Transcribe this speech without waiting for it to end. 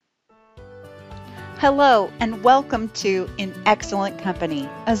Hello, and welcome to In Excellent Company,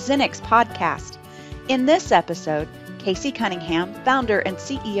 a Zenix podcast. In this episode, Casey Cunningham, founder and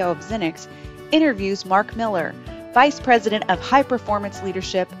CEO of Zenix, interviews Mark Miller, Vice President of High Performance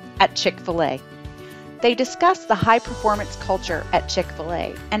Leadership at Chick-fil-A. They discuss the high performance culture at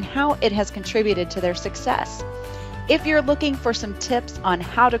Chick-fil-A and how it has contributed to their success. If you're looking for some tips on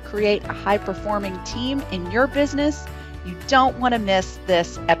how to create a high performing team in your business, you don't want to miss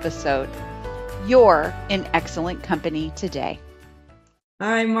this episode. You're in excellent company today.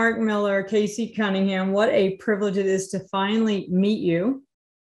 Hi, Mark Miller, Casey Cunningham. What a privilege it is to finally meet you.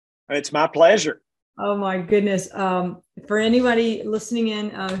 It's my pleasure. Oh my goodness. For anybody listening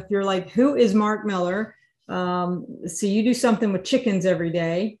in, if you're like, who is Mark Miller? So you do something with chickens every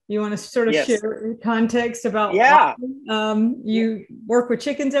day. You want to sort of share context about you work with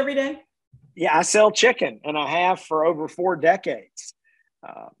chickens every day? Yeah, I sell chicken, and I have for over 4 decades.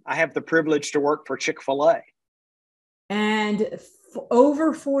 I have the privilege to work for Chick-fil-A. And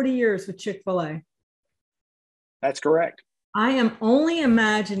over 40 years with Chick-fil-A. That's correct. I am only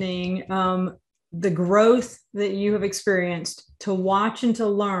imagining the growth that you have experienced to watch and to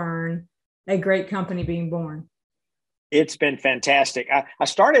learn a great company being born. It's been fantastic. I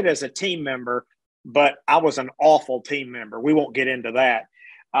started as a team member, but I was an awful team member. We won't get into that.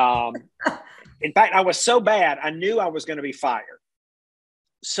 In fact, I was so bad, I knew I was going to be fired.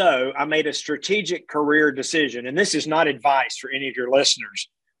 So I made a strategic career decision, and this is not advice for any of your listeners,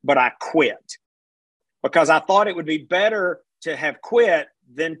 but I quit because I thought it would be better to have quit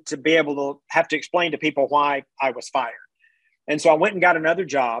than to be able to have to explain to people why I was fired. And so I went and got another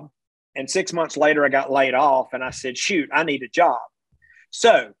job, and 6 months later I got laid off, and I said, shoot, I need a job.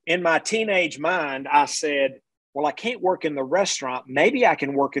 So in my teenage mind, I said, well, I can't work in the restaurant. Maybe I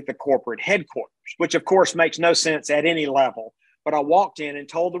can work at the corporate headquarters, which of course makes no sense at any level. But I walked in and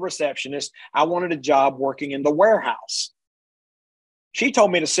told the receptionist I wanted a job working in the warehouse. She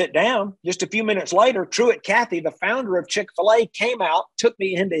told me to sit down. Just a few minutes later, Truett Cathy, the founder of Chick-fil-A, came out, took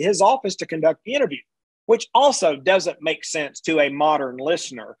me into his office to conduct the interview, which also doesn't make sense to a modern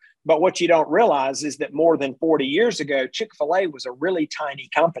listener. But what you don't realize is that more than 40 years ago, Chick-fil-A was a really tiny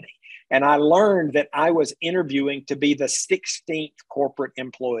company. And I learned that I was interviewing to be the 16th corporate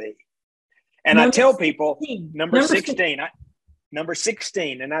employee. And I tell people, number 16. Number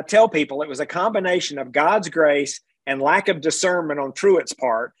 16. And I tell people it was a combination of God's grace and lack of discernment on Truett's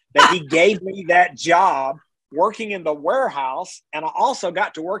part that he gave me that job working in the warehouse. And I also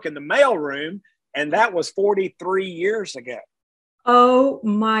got to work in the mailroom. And that was 43 years ago. Oh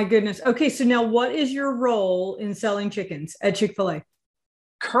my goodness. Okay. So now what is your role in selling chickens at Chick-fil-A?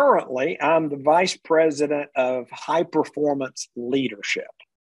 Currently, I'm the vice president of high performance leadership.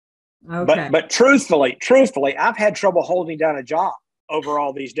 Okay. But truthfully, I've had trouble holding down a job over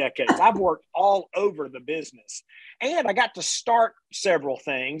all these decades. I've worked all over the business, and I got to start several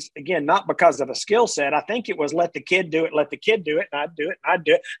things. Again, not because of a skill set. I think it was let the kid do it, and I'd do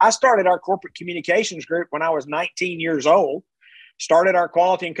it. I started our corporate communications group when I was 19 years old, started our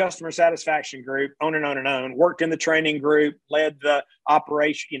quality and customer satisfaction group, on and on and on, worked in the training group, led the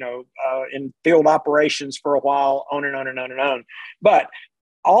operation, in field operations for a while, on and on and on and on. But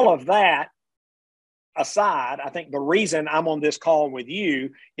all of that aside, I think the reason I'm on this call with you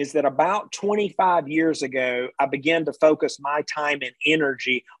is that about 25 years ago, I began to focus my time and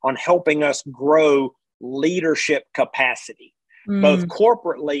energy on helping us grow leadership capacity, both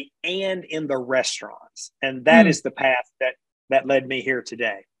corporately and in the restaurants. And that is the path that led me here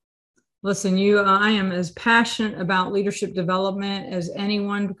today. Listen, I am as passionate about leadership development as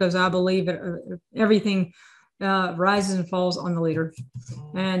anyone because I believe that everything rises and falls on the leader.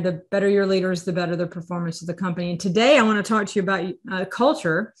 And the better your leaders, the better the performance of the company. And today I want to talk to you about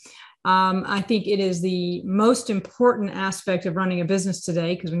culture. I think it is the most important aspect of running a business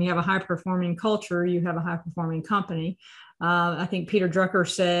today, because when you have a high performing culture, you have a high performing company. I think Peter Drucker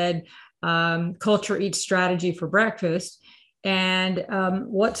said, culture eats strategy for breakfast. And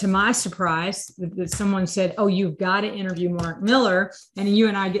what, to my surprise, that someone said, oh, you've got to interview Mark Miller, and you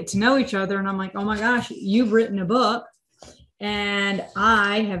and I get to know each other. And I'm like, oh my gosh, you've written a book. And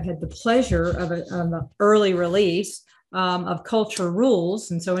I have had the pleasure of an early release of Culture Rules.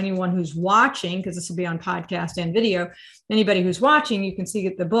 And so anyone who's watching, because this will be on podcast and video, anybody who's watching, you can see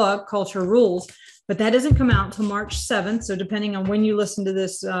the book, Culture Rules. But that doesn't come out until March 7th. So depending on when you listen to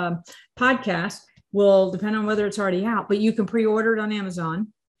this podcast, will depend on whether it's already out, but you can pre-order it on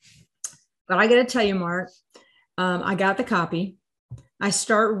Amazon. But I got to tell you, Mark, I got the copy. I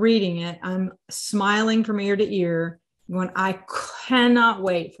start reading it. I'm smiling from ear to ear when I cannot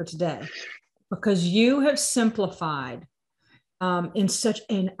wait for today, because you have simplified in such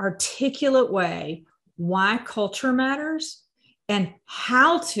an articulate way why culture matters and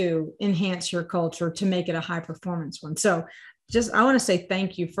how to enhance your culture to make it a high performance one. So I want to say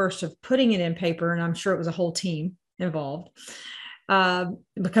thank you first of putting it in paper. And I'm sure it was a whole team involved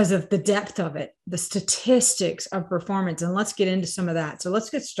because of the depth of it, the statistics of performance. And let's get into some of that. So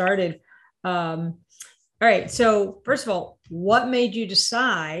let's get started. All right. So first of all, what made you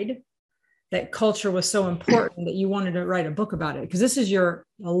decide that culture was so important that you wanted to write a book about it? Because this is your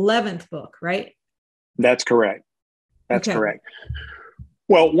 11th book, right? That's correct. That's okay. correct.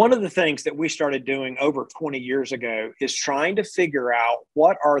 Well, one of the things that we started doing over 20 years ago is trying to figure out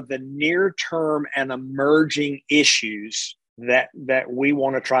what are the near-term and emerging issues that we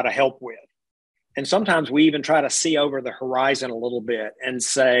want to try to help with. And sometimes we even try to see over the horizon a little bit and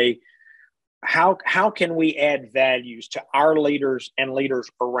say, how can we add values to our leaders and leaders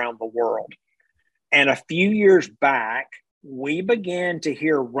around the world? And a few years back, we began to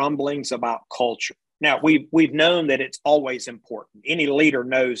hear rumblings about culture. Now, we've known that it's always important. Any leader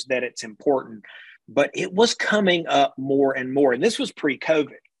knows that it's important, but it was coming up more and more. And this was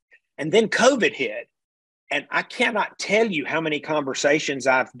pre-COVID. And then COVID hit. And I cannot tell you how many conversations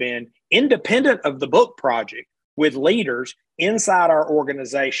I've been, independent of the book project, with leaders inside our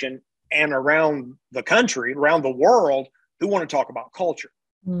organization and around the country, around the world, who want to talk about culture.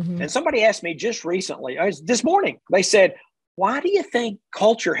 Mm-hmm. And somebody asked me just recently, this morning, they said, why do you think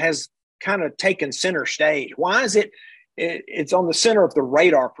culture has kind of taken center stage? Why is it's on the center of the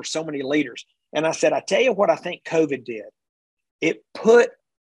radar for so many leaders? And I said, I tell you what I think COVID did. It put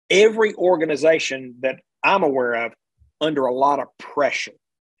every organization that I'm aware of under a lot of pressure.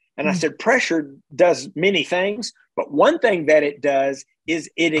 And I said, pressure does many things, but one thing that it does is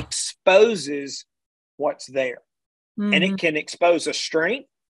it exposes what's there. Mm-hmm. And it can expose a strength,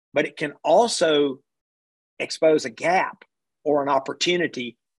 but it can also expose a gap or an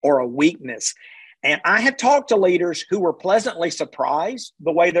opportunity or a weakness. And I have talked to leaders who were pleasantly surprised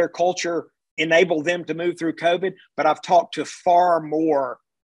the way their culture enabled them to move through COVID, but I've talked to far more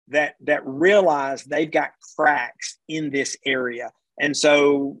that realize they've got cracks in this area. And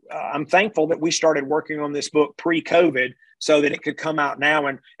so I'm thankful that we started working on this book pre-COVID so that it could come out now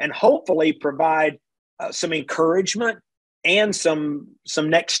and hopefully provide some encouragement and some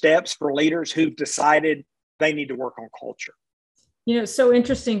next steps for leaders who've decided they need to work on culture. You know, it's so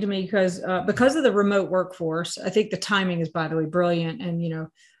interesting to me because of the remote workforce, I think the timing is, by the way, brilliant. And,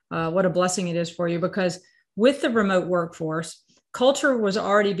 what a blessing it is for you, because with the remote workforce, culture was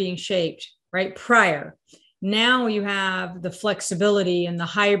already being shaped, right? Prior. Now you have the flexibility and the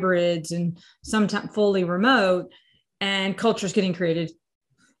hybrids and sometimes fully remote, and culture is getting created.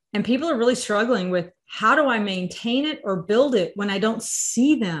 And people are really struggling with, how do I maintain it or build it when I don't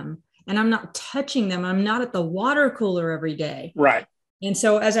see them? And I'm not touching them. I'm not at the water cooler every day. Right. And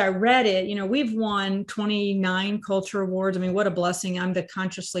so as I read it, we've won 29 culture awards. I mean, what a blessing. I'm the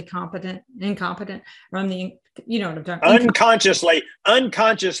incompetent, or I'm the, what I'm talking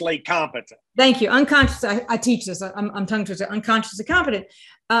unconsciously competent. Thank you. Unconscious. I teach this. I'm tongue twisted. Unconsciously competent.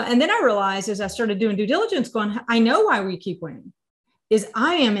 And then I realized as I started doing due diligence going, I know why we keep winning is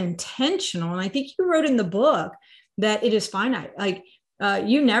I am intentional. And I think you wrote in the book that it is finite. Like,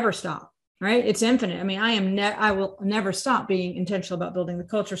 you never stop, right? It's infinite. I mean, I will never stop being intentional about building the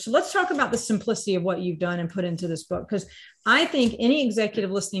culture. So let's talk about the simplicity of what you've done and put into this book, because I think any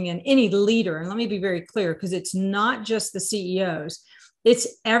executive listening in, any leader, and let me be very clear, because it's not just the CEOs, it's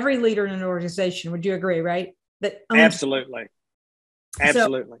every leader in an organization. Would you agree, right? Absolutely.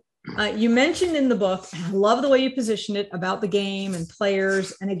 Absolutely. So, you mentioned in the book, and I love the way you positioned it, about the game and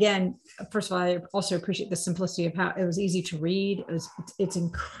players. And again, first of all, I also appreciate the simplicity of how it was easy to read. It's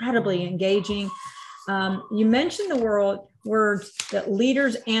incredibly engaging. You mentioned the word that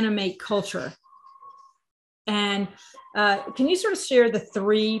leaders animate culture. And can you sort of share the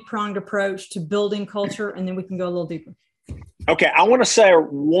three-pronged approach to building culture? And then we can go a little deeper. Okay, I want to say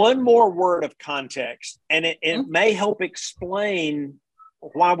one more word of context, and it may help explain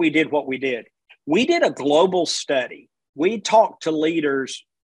why we did what we did. We did a global study. We talked to leaders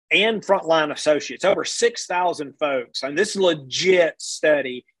and frontline associates, over 6,000 folks. And this is a legit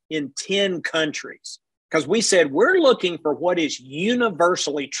study in 10 countries, because we said, we're looking for what is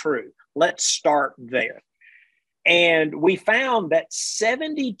universally true. Let's start there. And we found that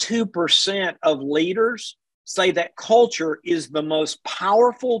 72% of leaders say that culture is the most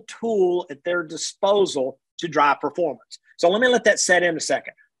powerful tool at their disposal to drive performance. So let me let that set in a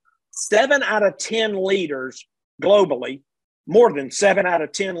second. 7 out of 10 leaders globally, more than 7 out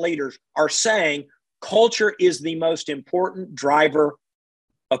of 10 leaders are saying culture is the most important driver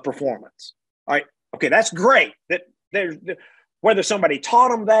of performance. All right. Okay. That's great. whether somebody taught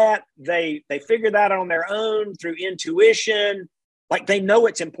them that, they figured that on their own through intuition, like they know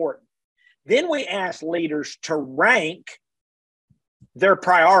it's important. Then we ask leaders to rank their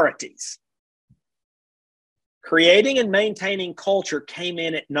priorities. Creating and maintaining culture came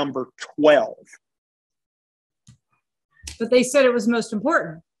in at number 12. But they said it was most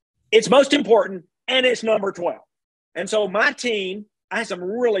important. It's most important, and it's number 12. And so my team, I had some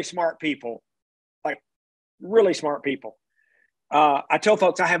really smart people, like really smart people. I tell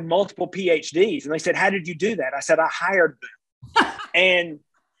folks I have multiple PhDs, and they said, "How did you do that?" I said, "I hired them." And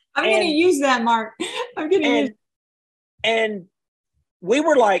I'm going to use that, Mark. I'm going to use. And we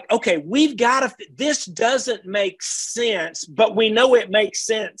were like, okay, we've got to. This doesn't make sense, but we know it makes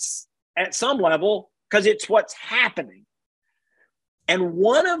sense at some level because it's what's happening. And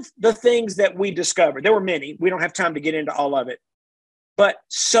one of the things that we discovered, there were many. We don't have time to get into all of it, but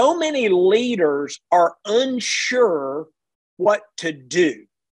so many leaders are unsure what to do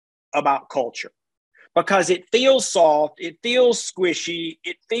about culture because it feels soft, it feels squishy,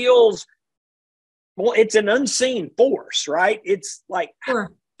 it feels, well, it's an unseen force, right? It's like,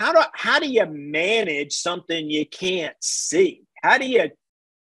 Sure. how do you manage something you can't see?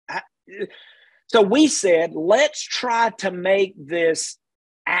 So we said, let's try to make this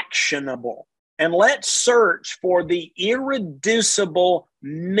actionable and let's search for the irreducible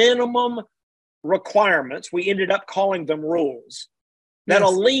minimum requirements. We ended up calling them rules that a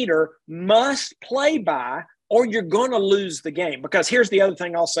leader must play by, or you're going to lose the game. Because here's the other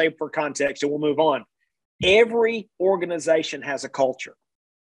thing I'll say for context, and we'll move on. Every organization has a culture.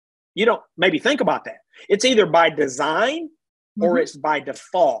 You don't maybe think about that. It's either by design or it's by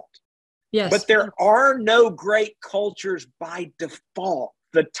default. Yes. But there are no great cultures by default.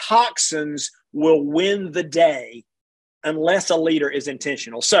 The toxins will win the day unless a leader is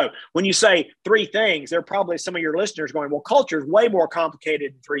intentional. So when you say 3 things, there are probably some of your listeners going, well, culture is way more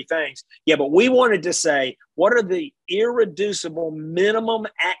complicated than 3 things. Yeah, but we wanted to say, what are the irreducible minimum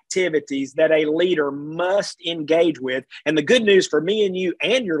activities that a leader must engage with? And the good news for me and you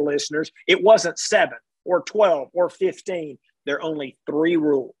and your listeners, it wasn't 7 or 12 or 15. There are only 3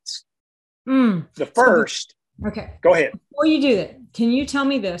 rules. The first. Okay. Go ahead. Before you do that, can you tell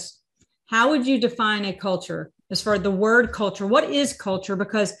me this? How would you define a culture as far as the word culture? What is culture?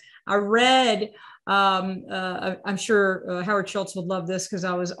 Because I read, I'm sure Howard Schultz would love this because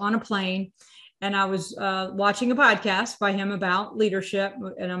I was on a plane and I was watching a podcast by him about leadership,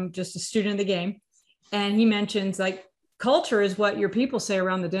 and I'm just a student of the game. And he mentions like culture is what your people say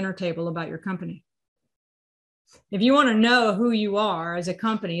around the dinner table about your company. If you want to know who you are as a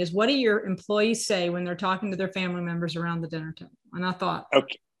company, is what do your employees say when they're talking to their family members around the dinner table? And I thought,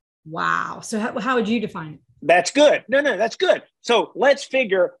 okay, wow. So how would you define it? That's good. No, that's good. So let's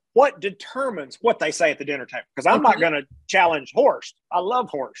figure what determines what they say at the dinner table. Because I'm not going to challenge Horst. I love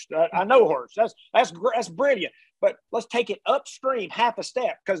Horst. I know Horst. That's brilliant. But let's take it upstream half a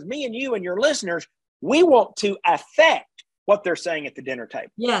step. Because me and you and your listeners, we want to affect what they're saying at the dinner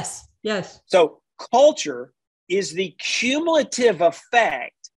table. Yes. So culture is the cumulative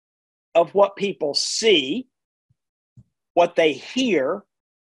effect of what people see, what they hear,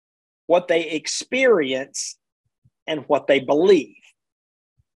 what they experience, and what they believe.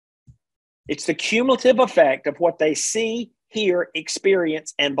 It's the cumulative effect of what they see, hear,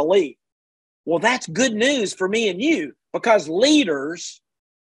 experience, and believe. Well, that's good news for me and you because leaders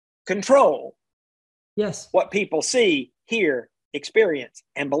control what people see, hear, experience,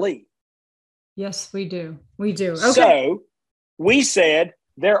 and believe. Yes, we do. We do. Okay. So we said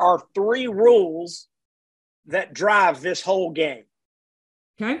there are 3 rules that drive this whole game.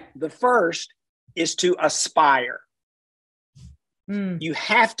 Okay. The first is to aspire. You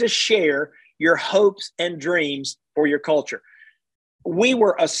have to share your hopes and dreams for your culture. We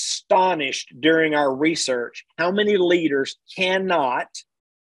were astonished during our research how many leaders cannot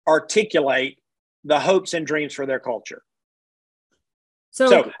articulate the hopes and dreams for their culture.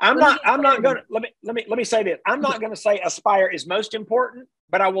 So I'm not going to let me say this. I'm not going to say aspire is most important,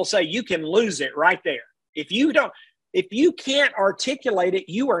 but I will say you can lose it right there. If you can't articulate it,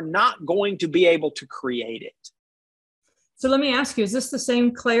 you are not going to be able to create it. So let me ask you, is this the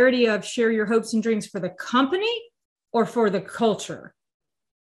same clarity of share your hopes and dreams for the company or for the culture?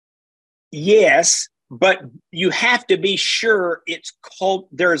 Yes, but you have to be sure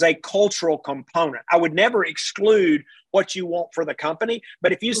there's a cultural component. I would never exclude what you want for the company,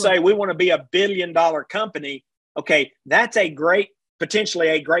 but if you say we want to be $1 billion company, okay, that's potentially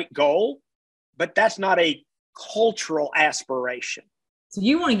a great goal, but that's not a cultural aspiration. So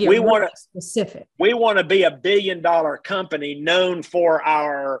you want to get specific. We want to be $1 billion company known for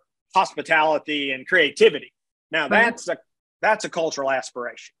our hospitality and creativity. Now that's That's a cultural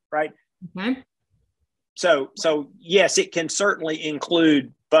aspiration, right? Okay. So yes, it can certainly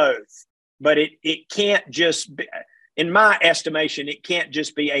include both, but it can't just be, in my estimation, it can't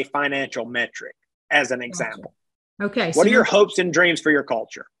just be a financial metric as an example. Okay. What are your hopes and dreams for your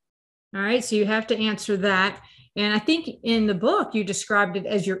culture? All right. So you have to answer that. And I think in the book, you described it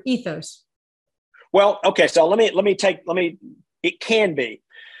as your ethos. Well, okay. So it can be.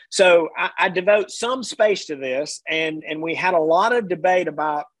 So I devote some space to this, and we had a lot of debate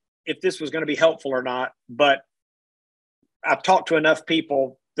about if this was going to be helpful or not, but I've talked to enough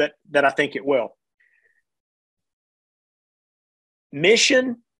people that I think it will.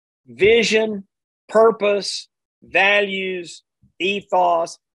 Mission, vision, purpose, values,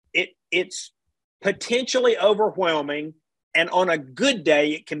 ethos, it's potentially overwhelming, and on a good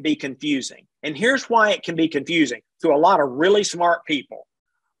day, it can be confusing. And here's why it can be confusing to a lot of really smart people.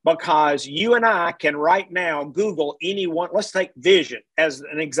 Because you and I can right now Google any one. Let's take vision as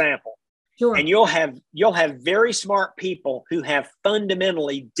an example. Sure. And you'll have very smart people who have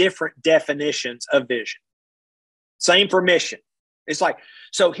fundamentally different definitions of vision. Same for mission. It's like,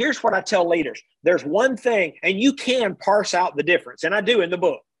 so here's what I tell leaders. There's one thing, and you can parse out the difference. And I do in the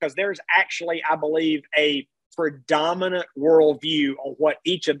book, because there's actually, I believe, a predominant worldview on what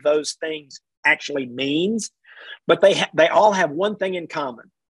each of those things actually means. But they all have one thing in common.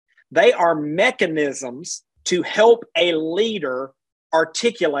 They are mechanisms to help a leader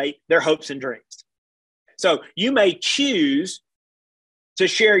articulate their hopes and dreams. So you may choose to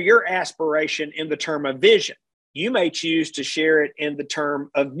share your aspiration in the term of vision. You may choose to share it in the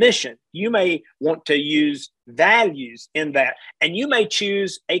term of mission. You may want to use values in that, and you may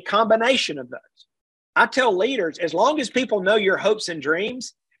choose a combination of those. I tell leaders, as long as people know your hopes and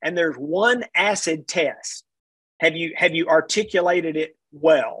dreams, and there's one acid test, have you articulated it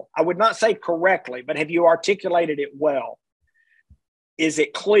well? I would not say correctly, but have you articulated it well? Is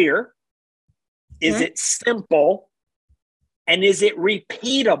it clear? Is it simple? And is it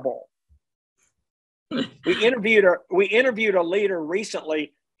repeatable? We interviewed a leader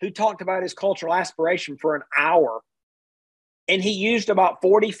recently who talked about his cultural aspiration for an hour, and he used about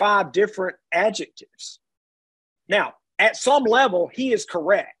 45 different adjectives. Now, at some level, he is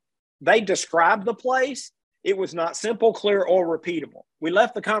correct. They described the place. It was not simple, clear, or repeatable. We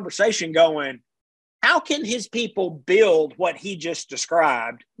left the conversation going, how can his people build what he just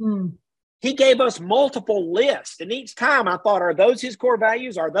described? He gave us multiple lists. And each time I thought, are those his core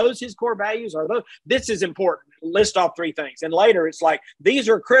values? Are those his core values? This is important. List off 3 things. And later it's like, these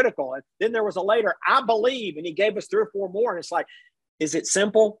are critical. And then there was a later, I believe, and he gave us 3 or 4 more. And it's like, is it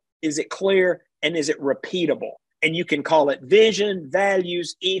simple? Is it clear? And is it repeatable? And you can call it vision,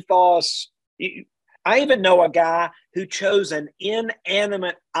 values, ethos. I even know a guy who chose an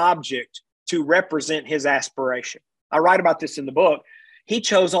inanimate object to represent his aspiration. I write about this in the book. He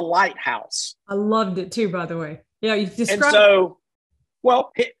chose a lighthouse. I loved it too, by the way. Yeah, you described. And so,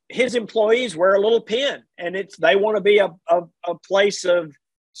 well, his employees wear a little pin, and they want to be a place of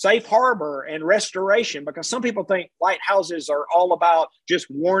safe harbor and restoration, because some people think lighthouses are all about just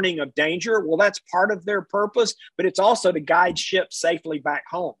warning of danger. Well, that's part of their purpose, but it's also to guide ships safely back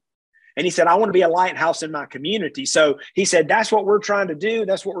home. And he said, I want to be a lighthouse in my community. So he said, that's what we're trying to do.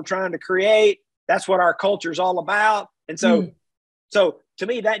 That's what we're trying to create. That's what our culture is all about. And so to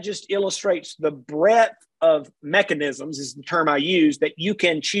me, that just illustrates the breadth of mechanisms, is the term I use, that you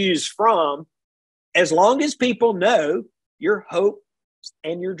can choose from, as long as people know your hopes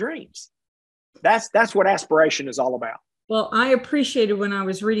and your dreams. That's what aspiration is all about. Well, I appreciated when I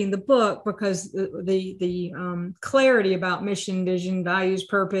was reading the book, because the clarity about mission, vision, values,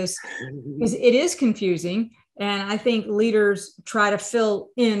 purpose, it is confusing. And I think leaders try to fill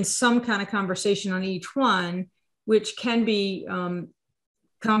in some kind of conversation on each one, which can be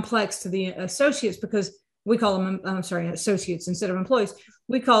complex to the associates, because we call them, associates instead of employees.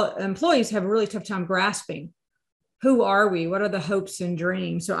 We call employees have a really tough time grasping. Who are we? What are the hopes and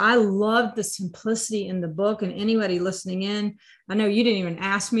dreams? So I loved the simplicity in the book. And anybody listening in, I know you didn't even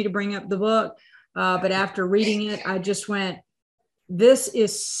ask me to bring up the book, but after reading it, I just went, this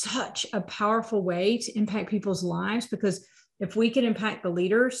is such a powerful way to impact people's lives, because if we can impact the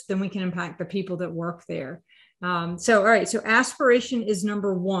leaders, then we can impact the people that work there. All right. So aspiration is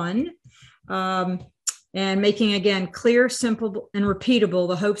number 1. And making, again, clear, simple, and repeatable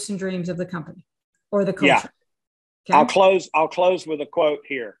the hopes and dreams of the company or the culture. Yeah. Okay. I'll close with a quote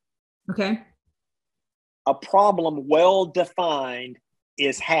here. Okay. A problem well defined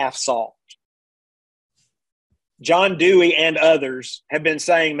is half solved. John Dewey and others have been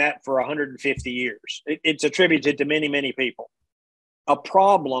saying that for 150 years. It's attributed to many, many people. A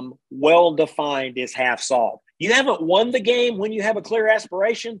problem well defined is half solved. You haven't won the game when you have a clear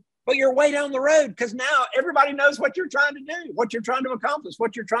aspiration, but you're way down the road because now everybody knows what you're trying to do, what you're trying to accomplish,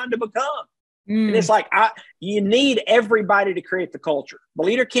 what you're trying to become. And it's like, you need everybody to create the culture. The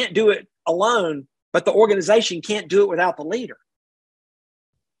leader can't do it alone, but the organization can't do it without the leader.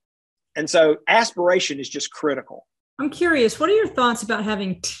 And so aspiration is just critical. I'm curious, what are your thoughts about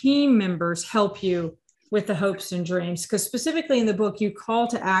having team members help you with the hopes and dreams? Because specifically in the book, you call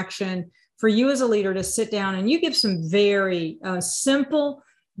to action for you as a leader to sit down and you give some very simple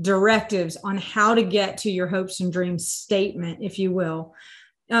directives on how to get to your hopes and dreams statement, if you will.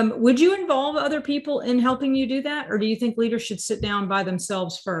 Would you involve other people in helping you do that? Or do you think leaders should sit down by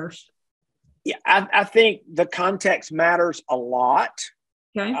themselves first? Yeah, I think the context matters a lot.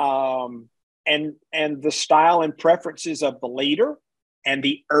 Okay. And the style and preferences of the leader and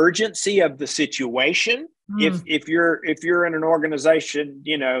the urgency of the situation. If you're in an organization,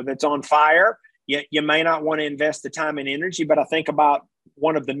 that's on fire, you may not want to invest the time and energy. But I think about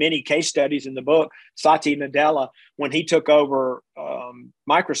one of the many case studies in the book, Satya Nadella, when he took over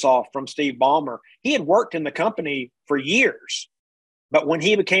Microsoft from Steve Ballmer. He had worked in the company for years, but when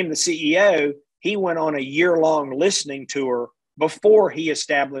he became the CEO, he went on a year-long listening tour before he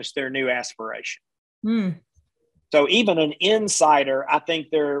established their new aspiration. So even an insider, I think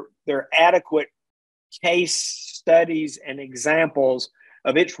they're adequate case studies and examples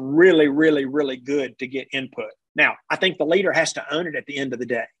of it's really, really, really good to get input. Now, I think the leader has to own it at the end of the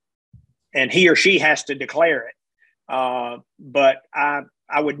day, and he or she has to declare it. But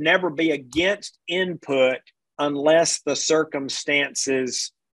I would never be against input unless the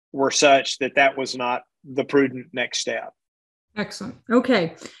circumstances were such that was not the prudent next step. Excellent.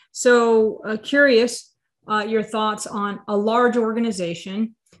 Okay. So curious your thoughts on a large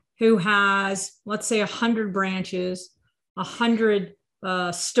organization who has, let's say, 100 branches, 100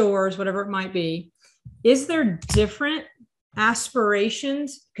 stores, whatever it might be. Is there different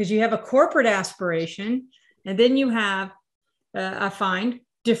aspirations? Because you have a corporate aspiration, and then you have, I find,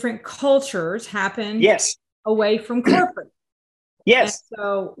 different cultures happen away from corporate. Yes. And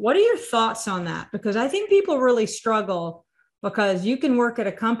so what are your thoughts on that? Because I think people really struggle, because you can work at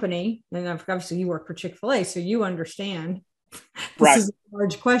a company, and obviously you work for Chick-fil-A, so you understand. This is a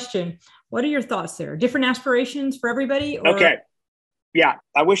large question. What are your thoughts there? Different aspirations for everybody? Or? Okay. Yeah.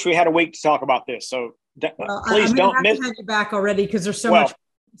 I wish we had a week to talk about this. So please don't miss. I have you back already because there's so much.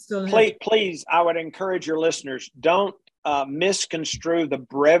 Still please, I would encourage your listeners, don't misconstrue the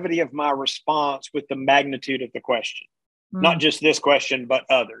brevity of my response with the magnitude of the question. Not just this question, but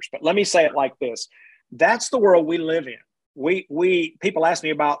others. But let me say it like this. That's the world we live in. People ask me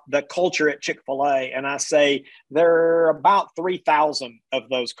about the culture at Chick-fil-A, and I say there are about 3,000 of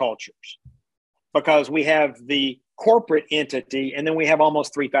those cultures, because we have the corporate entity and then we have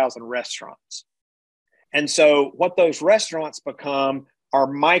almost 3,000 restaurants. And so what those restaurants become are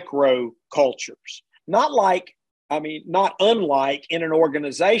micro cultures, not unlike in an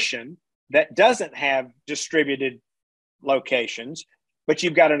organization that doesn't have distributed locations, but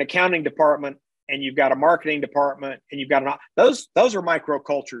you've got an accounting department and you've got a marketing department and you've got those are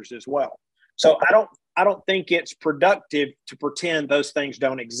microcultures as well. So I don't think it's productive to pretend those things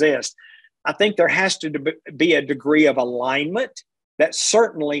don't exist. I think there has to be a degree of alignment that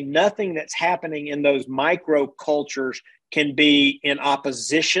certainly nothing that's happening in those microcultures can be in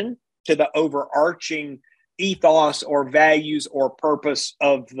opposition to the overarching ethos or values or purpose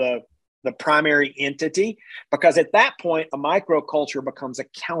of the primary entity, because at that point, a microculture becomes a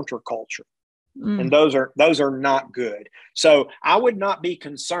counterculture. And those are not good. So I would not be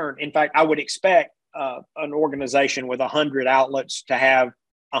concerned. In fact, I would expect an organization with 100 outlets to have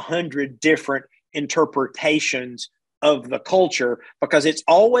 100 different interpretations of the culture, because it's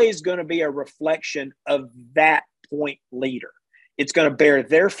always going to be a reflection of that point leader. It's going to bear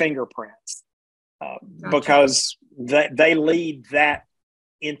their fingerprints because they lead that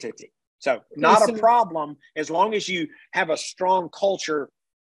entity. So not a problem as long as you have a strong culture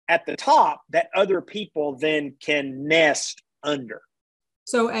at the top that other people then can nest under.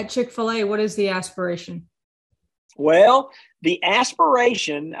 So at Chick-fil-A, what is the aspiration? Well, the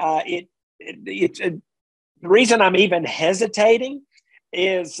aspiration, the reason I'm even hesitating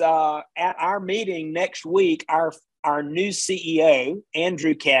is at our meeting next week, our new CEO,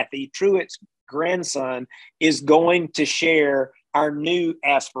 Andrew Cathy, Truett's grandson, is going to share our new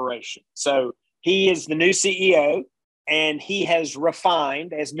aspiration. So he is the new CEO, and he has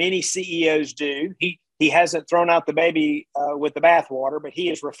refined, as many CEOs do. He hasn't thrown out the baby with the bathwater, but he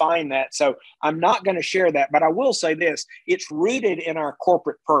has refined that. So I'm not going to share that, but I will say this. It's rooted in our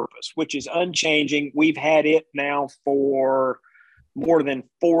corporate purpose, which is unchanging. We've had it now for more than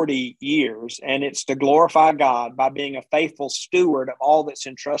 40 years, and it's to glorify God by being a faithful steward of all that's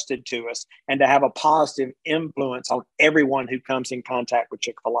entrusted to us and to have a positive influence on everyone who comes in contact with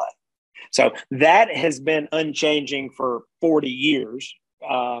Chick-fil-A. So that has been unchanging for 40 years,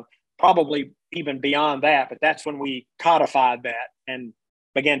 probably even beyond that, but that's when we codified that and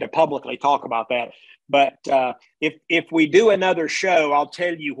began to publicly talk about that. But if we do another show, I'll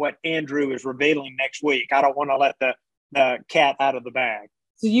tell you what Andrew is revealing next week. I don't want to let the cat out of the bag.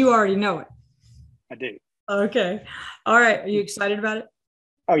 So you already know it. I do. Okay. All right. Are you excited about it?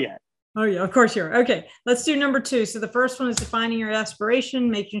 Oh, yeah. Oh, yeah. Of course you are. Okay. Let's do number 2. So the first one is defining your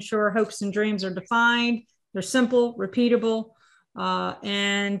aspiration, making sure hopes and dreams are defined. They're simple, repeatable,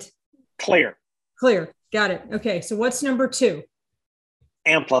 and clear. Clear. Got it. Okay. So what's number 2?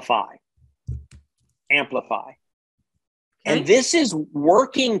 Amplify. Okay. And this is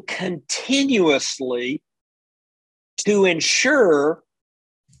working continuously to ensure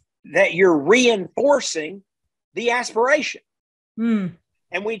that you're reinforcing the aspiration. And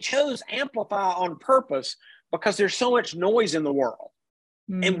we chose amplify on purpose because there's so much noise in the world.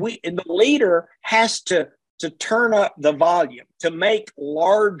 And the leader has to turn up the volume, to make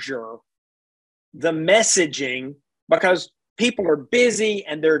larger the messaging, because people are busy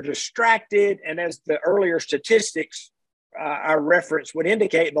and they're distracted. And as the earlier statistics I reference would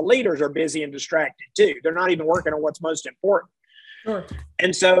indicate, the leaders are busy and distracted too. They're not even working on what's most important. Sure.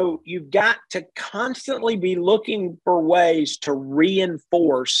 And so you've got to constantly be looking for ways to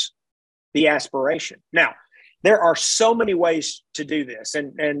reinforce the aspiration. Now, there are so many ways to do this.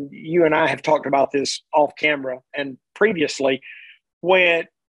 And you and I have talked about this off camera and previously. When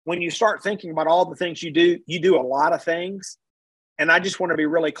you start thinking about all the things you do a lot of things. And I just want to be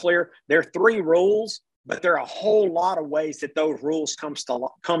really clear. There are 3 rules, but there are a whole lot of ways that those rules come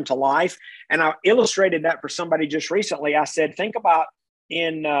to life. And I illustrated that for somebody just recently. I said, think about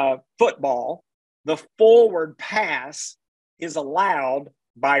in football, the forward pass is allowed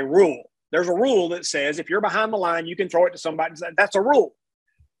by rule. There's a rule that says if you're behind the line, you can throw it to somebody. That's a rule.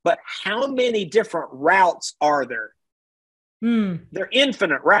 But how many different routes are there? They're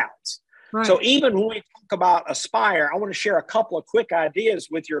infinite routes. Right. So even when we talk about Aspire, I want to share a couple of quick ideas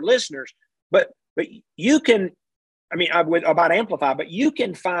with your listeners. But you can, about Amplify, but you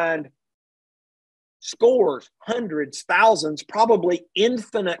can find scores, hundreds, thousands, probably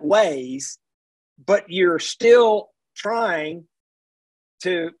infinite ways, but you're still trying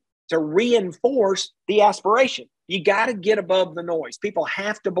to reinforce the aspiration. You got to get above the noise. People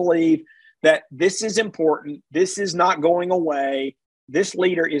have to believe that this is important. This is not going away. This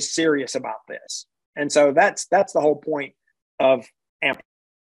leader is serious about this. And so that's the whole point of Amplify.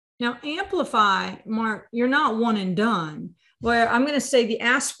 Now, Amplify, Mark, you're not one and done. Well, I'm going to say the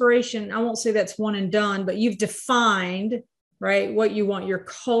aspiration, I won't say that's one and done, but you've defined, right, what you want your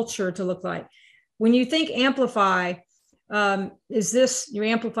culture to look like. When you think Amplify, is this, you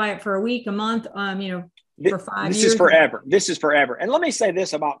amplify it for a week, a month, for 5 years? This is forever. This is forever. And let me say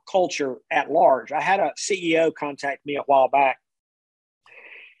this about culture at large. I had a CEO contact me a while back,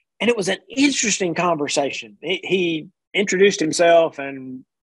 and it was an interesting conversation. He introduced himself, and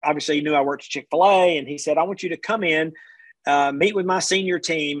obviously he knew I worked at Chick-fil-A, and he said, I want you to come in, meet with my senior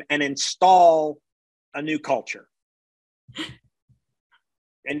team, and install a new culture.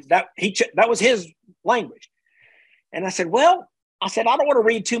 And that was his language. And I said, I don't want to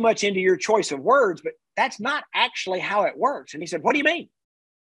read too much into your choice of words, but that's not actually how it works. And he said, what do you mean?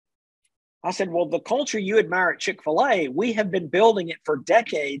 I said, well, the culture you admire at Chick-fil-A, we have been building it for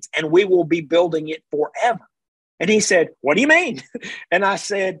decades, and we will be building it forever. And he said, what do you mean? And I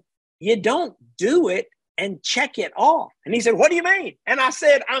said, you don't do it and check it off. And he said, what do you mean? And I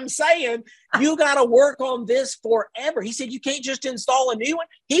said, I'm saying you got to work on this forever. He said, you can't just install a new one.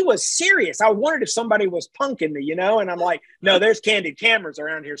 He was serious. I wondered if somebody was punking me, and I'm like, no, there's candid cameras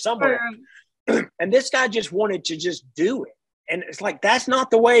around here somewhere. And this guy just wanted to just do it. And it's like, that's not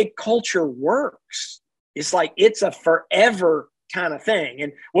the way culture works. It's like, it's a forever kind of thing.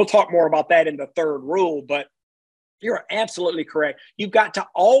 And we'll talk more about that in the 3rd rule, but you're absolutely correct. You've got to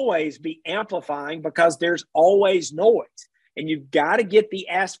always be amplifying because there's always noise, and you've got to get the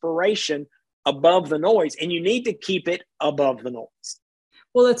aspiration above the noise, and you need to keep it above the noise.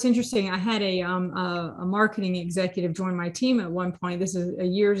 Well, it's interesting. I had a marketing executive join my team at one point. This is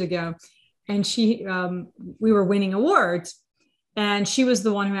years ago. And we were winning awards, and she was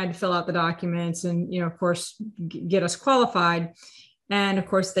the one who had to fill out the documents and, of course, get us qualified. And of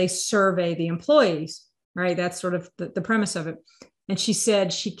course, they survey the employees, right? That's sort of the premise of it. And she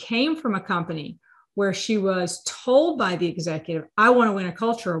said she came from a company where she was told by the executive, I want to win a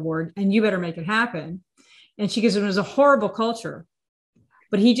culture award and you better make it happen. And she goes, it was a horrible culture.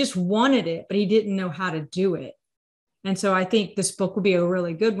 but he just wanted it, but he didn't know how to do it. And so I think this book will be a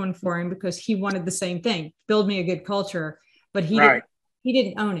really good one for him because he wanted the same thing, build me a good culture, but he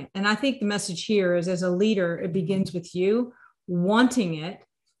didn't own it. And I think the message here is, as a leader, it begins with you wanting it,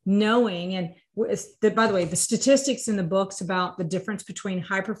 knowing. And by the way, the statistics in the books about the difference between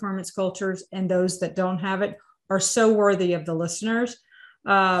high performance cultures and those that don't have it are so worthy of the listeners,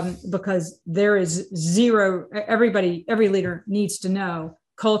 because there is zero. Every leader needs to know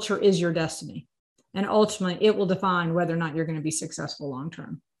culture is your destiny. And ultimately, it will define whether or not you're going to be successful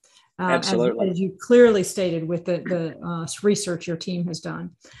long-term. Absolutely. As you clearly stated with the research your team has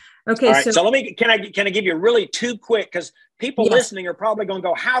done. Okay. All right, so can I give you really two quick, because people listening are probably going to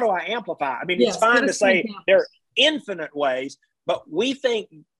go, how do I amplify? I mean, it's fine to say there are infinite ways, but we think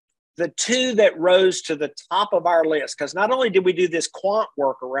the two that rose to the top of our list, because not only did we do this quant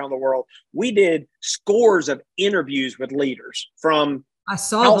work around the world, we did scores of interviews with leaders from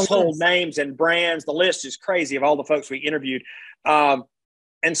household names and brands. The list is crazy of all the folks we interviewed.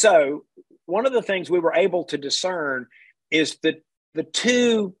 And so one of the things we were able to discern is that the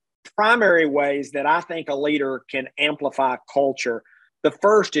two primary ways that I think a leader can amplify culture. The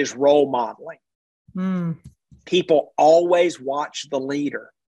first is role modeling. People always watch the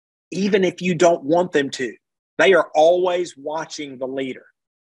leader, even if you don't want them to. They are always watching the leader.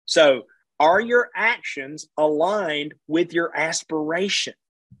 So are your actions aligned with your aspiration?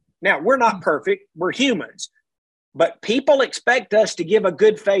 Now, we're not perfect. We're humans. But people expect us to give a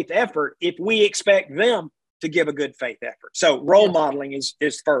good faith effort if we expect them to give a good faith effort. So role modeling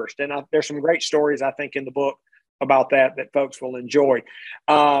is first. And there's some great stories, I think, in the book about that folks will enjoy.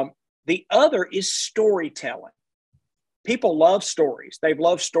 The other is storytelling. People love stories. They've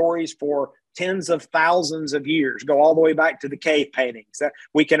loved stories for tens of thousands of years, go all the way back to the cave paintings. That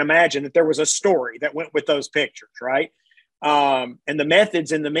we can imagine that there was a story that went with those pictures, right? And the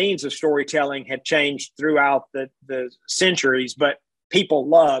methods and the means of storytelling have changed throughout the centuries, but people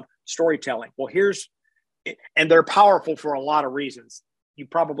love storytelling. Well, and they're powerful for a lot of reasons. You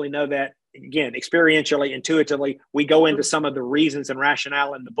probably know that, again, experientially, intuitively. We go into some of the reasons and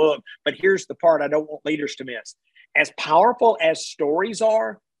rationale in the book, but here's the part I don't want leaders to miss. As powerful as stories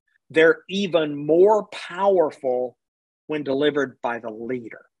are, they're even more powerful when delivered by the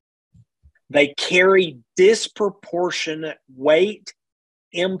leader. They carry disproportionate weight,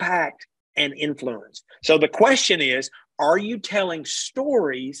 impact, and influence. So the question is, are you telling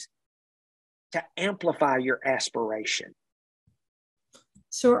stories to amplify your aspiration?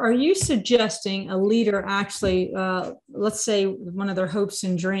 So are you suggesting a leader actually, let's say one of their hopes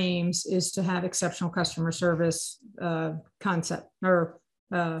and dreams is to have exceptional customer service concept, or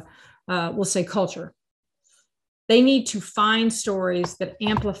we'll say culture. They need to find stories that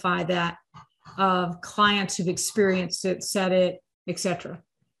amplify that of clients who've experienced it, said it, etc.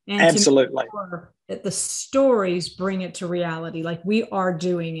 And absolutely, that the stories bring it to reality. Like, we are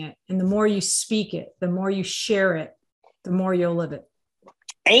doing it, and the more you speak it, the more you share it, the more you'll live it.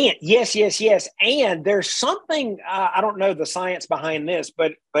 And yes. And there's something, I don't know the science behind this,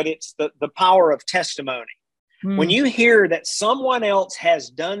 but it's the power of testimony. When you hear that someone else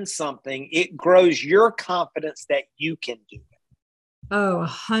has done something, it grows your confidence that you can do it. Oh,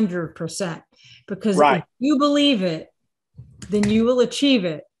 100%. Because if you believe it, then you will achieve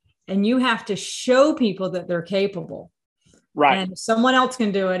it. And you have to show people that they're capable. Right. And if someone else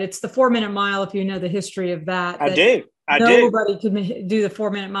can do it. It's the 4-minute mile, if you know the history of that. I do. Nobody could do the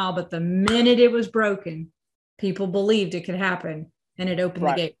 4-minute mile, but the minute it was broken, people believed it could happen, and it opened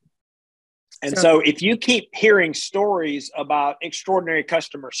the gate. And so if you keep hearing stories about extraordinary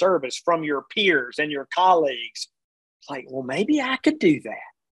customer service from your peers and your colleagues, it's like, well, maybe I could do that.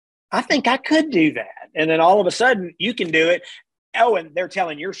 I think I could do that. And then all of a sudden you can do it. Oh, and they're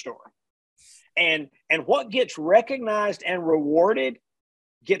telling your story. And what gets recognized and rewarded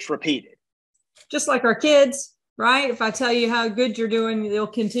gets repeated. Just like our kids, right? If I tell you how good you're doing, they'll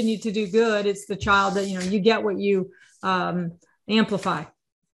continue to do good. It's the child that, you get what you amplify,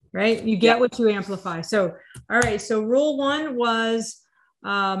 right? You get what you amplify. So, all right. So rule 1 was,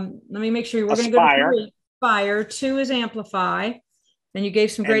 let me make sure we're going to go to 3. Aspire. 2 is amplify. And you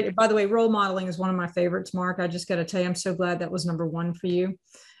gave some great, by the way, role modeling is one of my favorites, Mark. I just got to tell you, I'm so glad that was number 1 for you,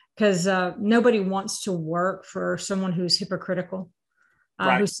 because nobody wants to work for someone who's hypocritical,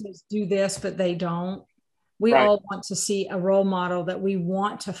 who says do this, but they don't. We all want to see a role model that we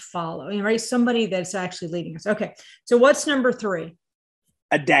want to follow, right? Somebody that's actually leading us. Okay. So what's number 3?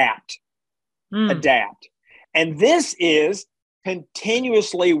 Adapt. Adapt. And this is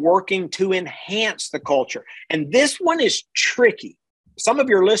continuously working to enhance the culture. And this one is tricky. Some of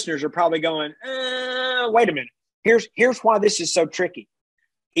your listeners are probably going, wait a minute. Here's why this is so tricky.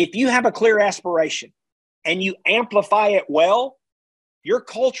 If you have a clear aspiration and you amplify it well, your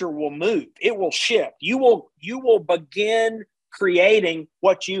culture will move. It will shift. You will begin creating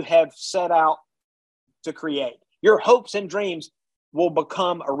what you have set out to create. Your hopes and dreams will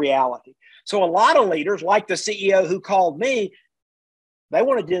become a reality. So a lot of leaders, like the CEO who called me, they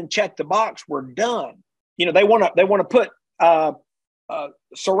want to then check the box. We're done. They want to put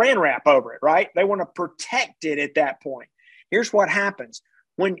saran wrap over it, right? They want to protect it at that point. Here's what happens.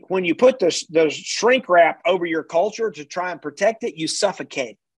 When you put the shrink wrap over your culture to try and protect it, you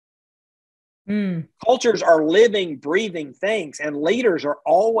suffocate. Cultures are living, breathing things, and leaders are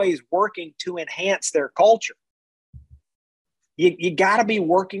always working to enhance their culture. You got to be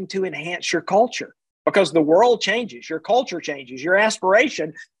working to enhance your culture because the world changes, your culture changes, your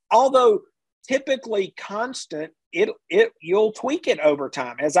aspiration, although typically constant, you'll tweak it over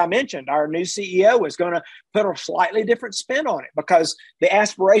time. As I mentioned, our new CEO is going to put a slightly different spin on it because the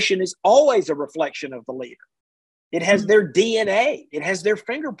aspiration is always a reflection of the leader. It has their DNA, it has their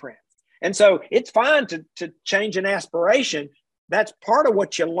fingerprint. And so it's fine to change an aspiration. That's part of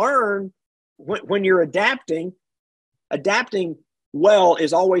what you learn when you're adapting. Adapting well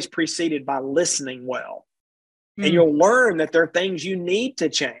is always preceded by listening well. And you'll learn that there are things you need to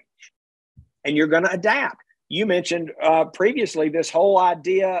change and you're going to adapt. You mentioned previously this whole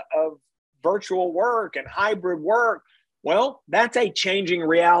idea of virtual work and hybrid work. Well, that's a changing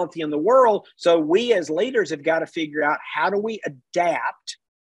reality in the world. So we as leaders have got to figure out how do we adapt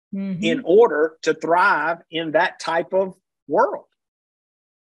in order to thrive in that type of world.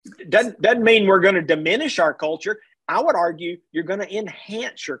 Doesn't mean we're going to diminish our culture. I would argue you're going to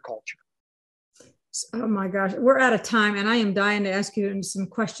enhance your culture. Oh my gosh, we're out of time, and I am dying to ask you some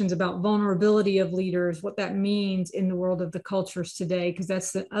questions about vulnerability of leaders, what that means in the world of the cultures today, because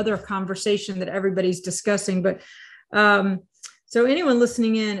that's the other conversation that everybody's discussing. But so anyone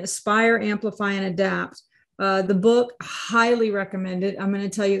listening in, Aspire, Amplify, and Adapt. The book, highly recommended. I'm going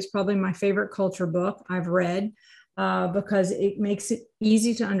to tell you it's probably my favorite culture book I've read because it makes it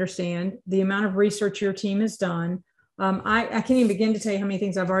easy to understand the amount of research your team has done. I can't even begin to tell you how many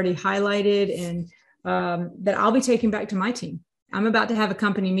things I've already highlighted and that I'll be taking back to my team. I'm about to have a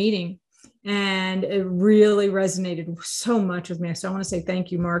company meeting and it really resonated so much with me. So I want to say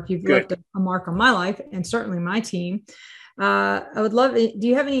thank you, Mark. You've left a mark on my life and certainly my team. I would love it. Do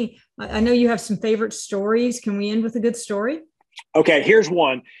you have any, I know you have some favorite stories. Can we end with a good story? Okay, here's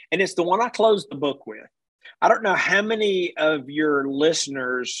one. And it's the one I closed the book with. I don't know how many of your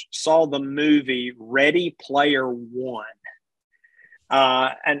listeners saw the movie Ready Player One,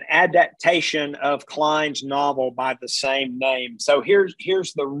 an adaptation of Klein's novel by the same name. So here's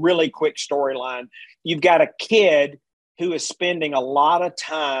the really quick storyline. You've got a kid who is spending a lot of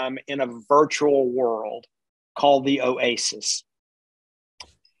time in a virtual world called the Oasis.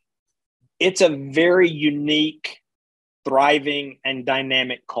 It's a very unique, thriving, and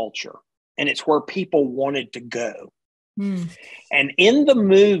dynamic culture. And it's where people wanted to go. And in the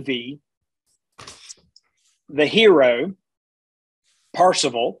movie, the hero,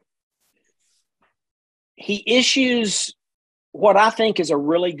 Percival, he issues what I think is a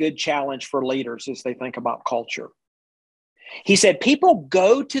really good challenge for leaders as they think about culture. He said, people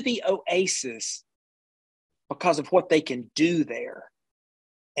go to the Oasis because of what they can do there,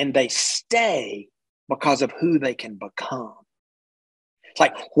 and they stay because of who they can become. It's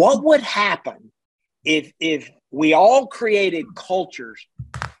like, what would happen if we all created cultures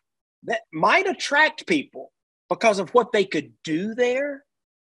that might attract people because of what they could do there,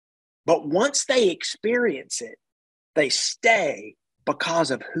 but once they experience it, they stay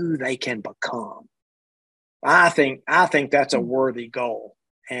because of who they can become? I think that's a worthy goal,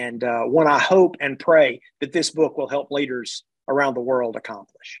 and one I hope and pray that this book will help leaders around the world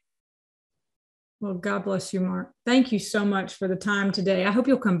accomplish. Well, God bless you, Mark. Thank you so much for the time today. I hope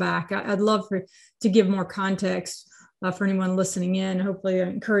you'll come back. I'd love to give more context for anyone listening in, hopefully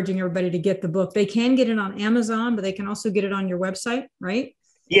encouraging everybody to get the book. They can get it on Amazon, but they can also get it on your website, right?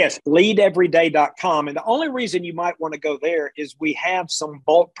 Yes, leadeveryday.com. And the only reason you might want to go there is we have some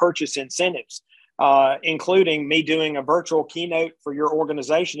bulk purchase incentives, including me doing a virtual keynote for your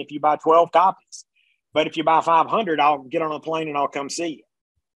organization if you buy 12 copies. But if you buy 500, I'll get on a plane and I'll come see you.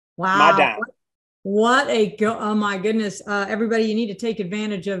 Wow. My dime. Oh my goodness. Everybody, you need to take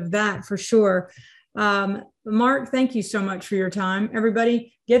advantage of that for sure. Mark, thank you so much for your time.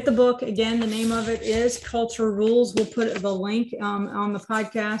 Everybody, get the book. Again, the name of it is Culture Rules. We'll put the link on the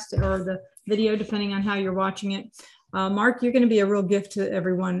podcast or the video, depending on how you're watching it. Mark, you're going to be a real gift to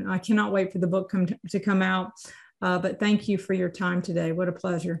everyone. I cannot wait for the book to come out. But thank you for your time today. What a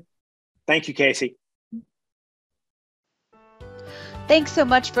pleasure. Thank you, Casey. Thanks so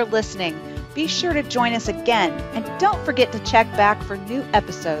much for listening. Be sure to join us again, and don't forget to check back for new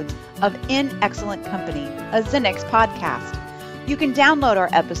episodes of In Excellent Company, a Zenix podcast. You can download our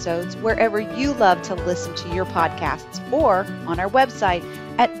episodes wherever you love to listen to your podcasts or on our website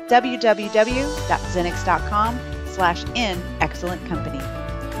at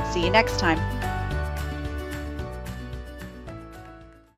www.zenix.com/inexcellentcompany. See you next time.